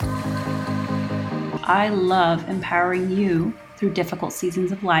I love empowering you through difficult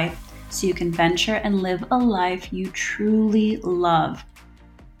seasons of life so you can venture and live a life you truly love.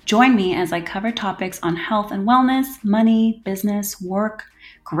 Join me as I cover topics on health and wellness, money, business, work,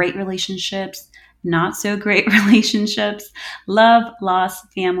 great relationships, not so great relationships, love, loss,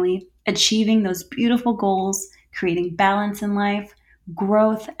 family, achieving those beautiful goals, creating balance in life,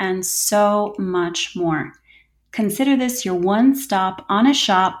 growth, and so much more. Consider this your one-stop honest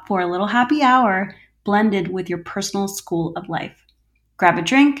shop for a little happy hour blended with your personal school of life. Grab a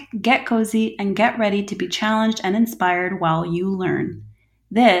drink, get cozy, and get ready to be challenged and inspired while you learn.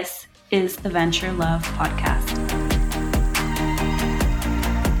 This is the Venture Love Podcast.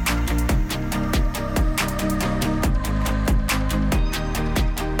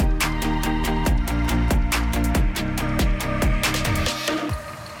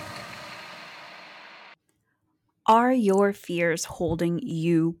 Are your fears holding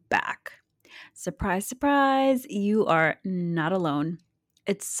you back? Surprise, surprise, you are not alone.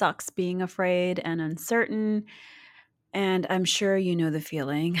 It sucks being afraid and uncertain, and I'm sure you know the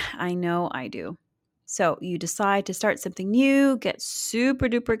feeling. I know I do. So you decide to start something new, get super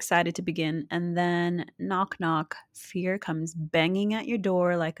duper excited to begin, and then knock, knock, fear comes banging at your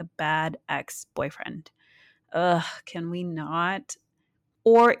door like a bad ex-boyfriend. Ugh, can we not?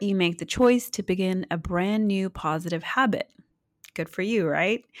 Or you make the choice to begin a brand new positive habit. Good for you,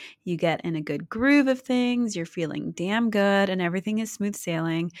 right? You get in a good groove of things, you're feeling damn good, and everything is smooth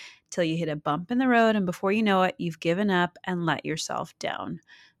sailing till you hit a bump in the road, and before you know it, you've given up and let yourself down.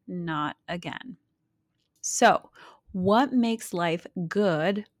 Not again. So, what makes life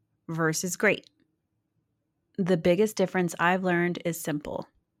good versus great? The biggest difference I've learned is simple.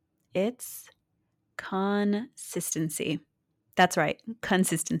 It's consistency. That's right,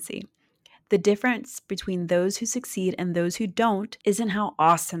 consistency. The difference between those who succeed and those who don't isn't how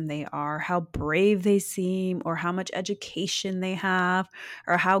awesome they are, how brave they seem, or how much education they have,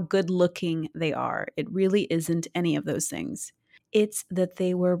 or how good looking they are. It really isn't any of those things. It's that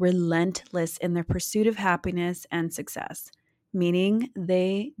they were relentless in their pursuit of happiness and success, meaning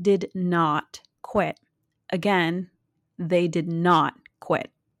they did not quit. Again, they did not quit.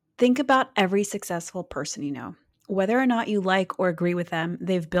 Think about every successful person you know. Whether or not you like or agree with them,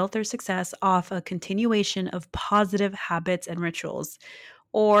 they've built their success off a continuation of positive habits and rituals,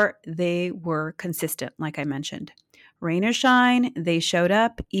 or they were consistent, like I mentioned. Rain or shine, they showed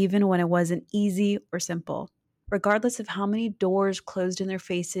up even when it wasn't easy or simple. Regardless of how many doors closed in their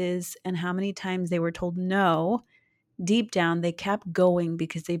faces and how many times they were told no, deep down they kept going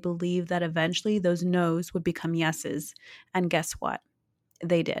because they believed that eventually those no's would become yeses. And guess what?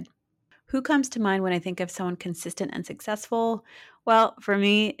 They did. Who comes to mind when I think of someone consistent and successful? Well, for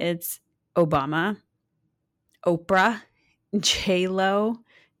me, it's Obama, Oprah, J.Lo,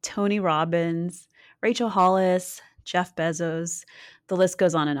 Tony Robbins, Rachel Hollis, Jeff Bezos. The list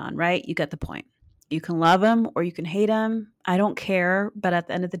goes on, right? You get the point. You can love them or you can hate them. I don't care, but at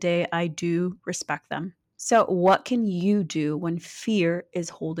the end of the day, I do respect them. So what can you do when fear is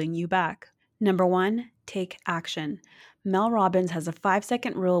holding you back? Number 1, take action. Mel Robbins has a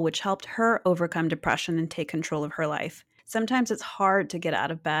 5-second rule which helped her overcome depression and take control of her life. Sometimes it's hard to get out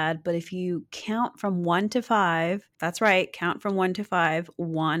of bed, but if you count from 1 to 5, that's right, count from 1 to 5,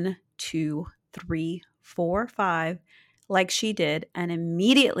 1, 2, 3, 4, 5, like she did, and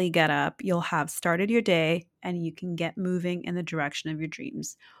immediately get up, you'll have started your day and you can get moving in the direction of your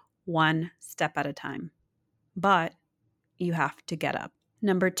dreams, one step at a time. But you have to get up.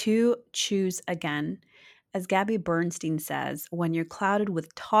 Number 2, choose again. As Gabby Bernstein says, when you're clouded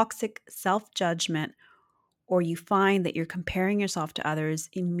with toxic self-judgment or you find that you're comparing yourself to others,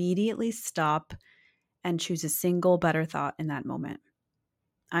 immediately stop and choose a single better thought in that moment.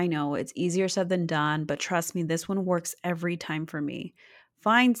 I know it's easier said than done, but trust me, this one works every time for me.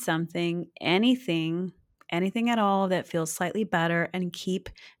 Find something, anything at all that feels slightly better and keep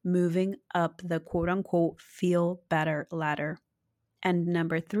moving up the quote unquote feel better ladder. And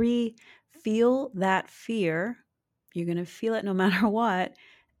number 3, feel that fear. You're going to feel it no matter what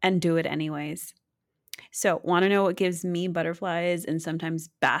and do it anyways. So, want to know what gives me butterflies and sometimes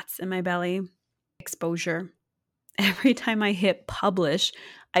bats in my belly? Exposure. Every time I hit publish,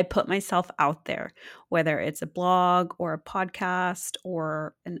 I put myself out there, whether it's a blog or a podcast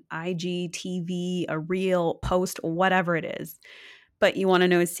or an IGTV, a reel post, whatever it is. But you want to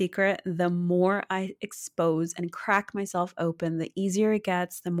know a secret? The more I expose and crack myself open, the easier it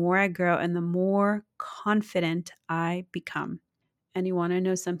gets, the more I grow, and the more confident I become. And you want to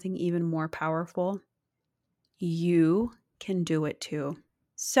know something even more powerful? You can do it too.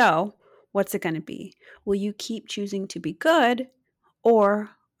 So, what's it going to be? Will you keep choosing to be good, or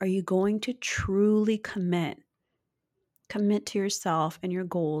Are you going to truly commit? Commit to yourself and your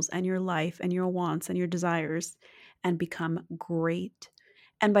goals and your life and your wants and your desires and become great.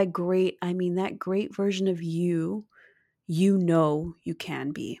 And by great, I mean that great version of you know you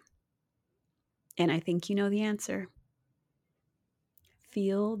can be. And I think you know the answer.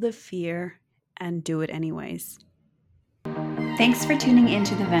 Feel the fear and do it anyways. Thanks for tuning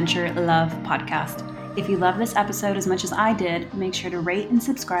into the Venture Love podcast. If you love this episode as much as I did, make sure to rate and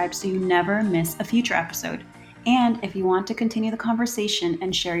subscribe so you never miss a future episode. And if you want to continue the conversation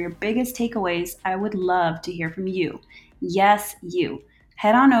and share your biggest takeaways, I would love to hear from you. Yes, you.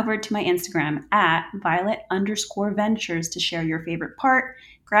 Head on over to my Instagram at violet_ventures to share your favorite part,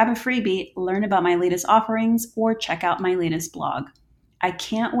 grab a freebie, learn about my latest offerings, or check out my latest blog. I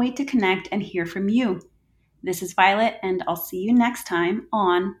can't wait to connect and hear from you. This is Violet, and I'll see you next time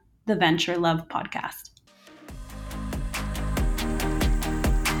on the Venture Love Podcast.